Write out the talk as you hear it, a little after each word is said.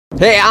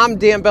Hey, I'm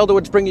Dan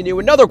Beldowitz bringing you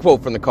another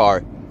quote from the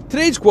car.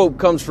 Today's quote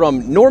comes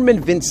from Norman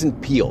Vincent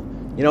Peale,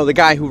 the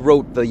guy who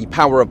wrote The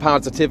Power of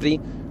Positivity,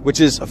 which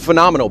is a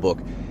phenomenal book.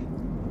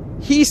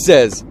 He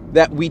says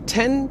that we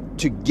tend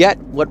to get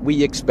what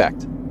we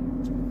expect.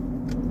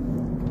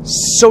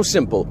 So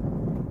simple,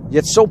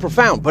 yet so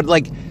profound. But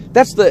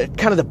that's the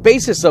kind of the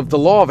basis of the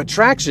law of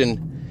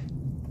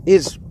attraction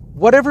is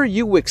whatever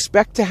you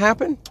expect to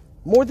happen,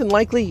 more than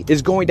likely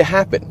is going to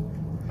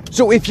happen.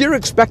 So if you're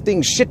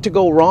expecting shit to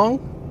go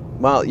wrong,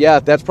 well, yeah,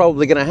 that's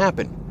probably going to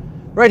happen.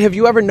 Right? Have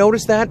you ever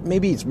noticed that?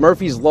 Maybe it's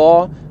Murphy's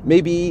Law.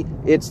 Maybe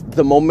it's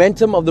the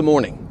momentum of the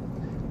morning.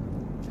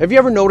 Have you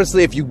ever noticed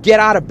that if you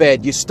get out of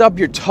bed, you stub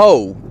your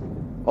toe,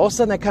 all of a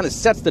sudden that kind of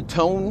sets the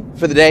tone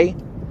for the day?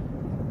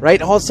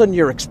 Right? All of a sudden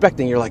you're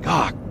like,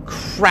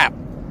 crap.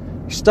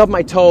 You stubbed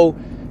my toe.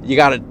 You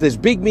got this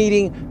big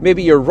meeting.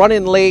 Maybe you're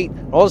running late.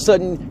 All of a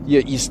sudden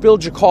you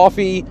spilled your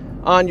coffee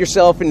on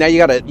yourself, and now you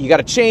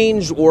gotta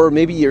change, or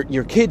maybe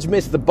your kids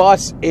missed the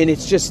bus, and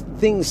it's just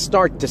things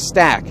start to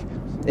stack.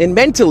 And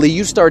mentally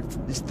you start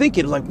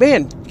thinking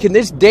man, can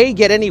this day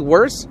get any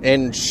worse?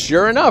 And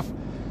sure enough,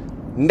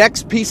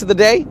 next piece of the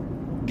day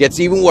gets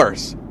even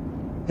worse.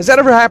 Has that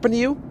ever happened to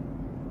you?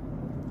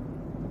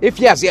 If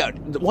yes,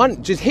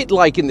 just hit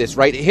like in this,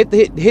 right? Hit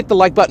the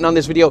like button on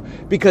this video,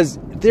 because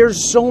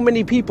there's so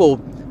many people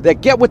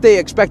that get what they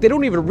expect. They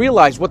don't even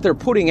realize what they're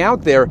putting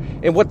out there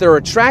and what they're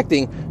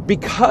attracting,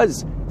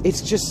 because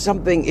it's just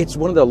something, it's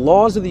one of the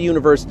laws of the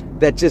universe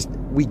that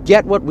we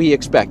get what we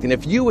expect. And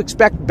if you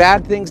expect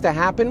bad things to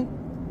happen,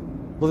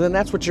 well, then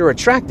that's what you're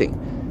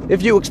attracting.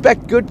 If you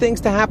expect good things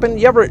to happen,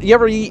 you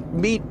ever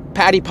meet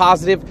Patty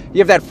Positive? You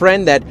have that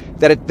friend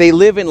that they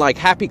live in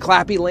happy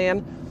clappy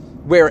land,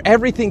 where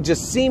everything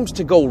just seems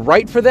to go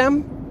right for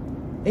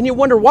them, and you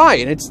wonder why.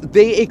 And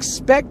they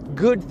expect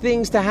good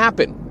things to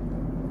happen.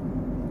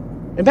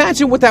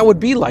 Imagine what that would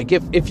be like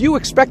if you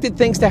expected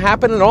things to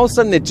happen and all of a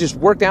sudden it just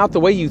worked out the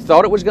way you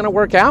thought it was going to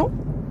work out.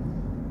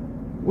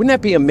 Wouldn't that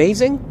be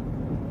amazing?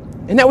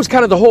 And that was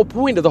kind of the whole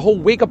point of the whole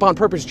Wake Up on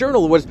Purpose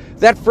journal, was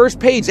that first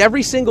page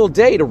every single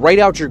day to write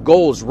out your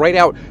goals, write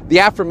out the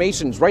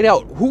affirmations, write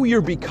out who you're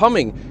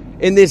becoming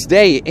in this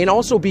day, and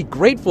also be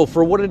grateful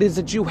for what it is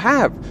that you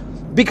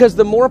have. Because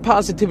the more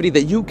positivity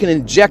that you can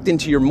inject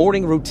into your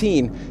morning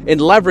routine and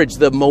leverage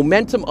the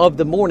momentum of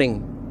the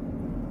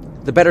morning,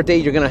 the better day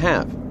you're going to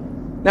have.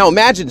 Now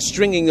imagine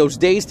stringing those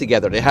days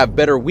together to have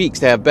better weeks,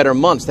 to have better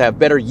months, to have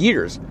better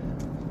years.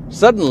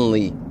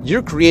 Suddenly,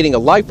 you're creating a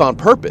life on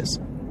purpose.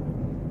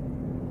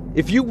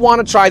 If you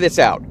want to try this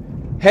out,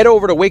 head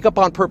over to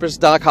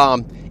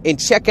wakeuponpurpose.com and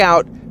check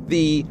out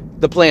the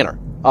planner.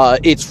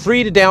 It's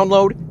free to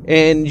download,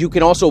 and you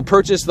can also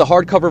purchase the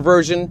hardcover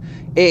version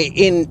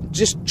and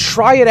just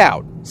try it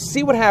out.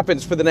 See what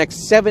happens for the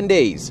next 7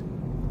 days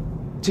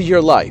to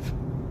your life.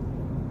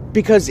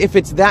 Because if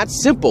it's that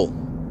simple,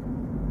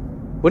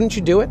 wouldn't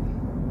you do it?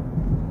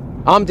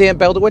 I'm Dan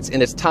Beldowitz,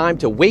 and it's time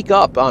to wake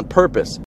up on purpose.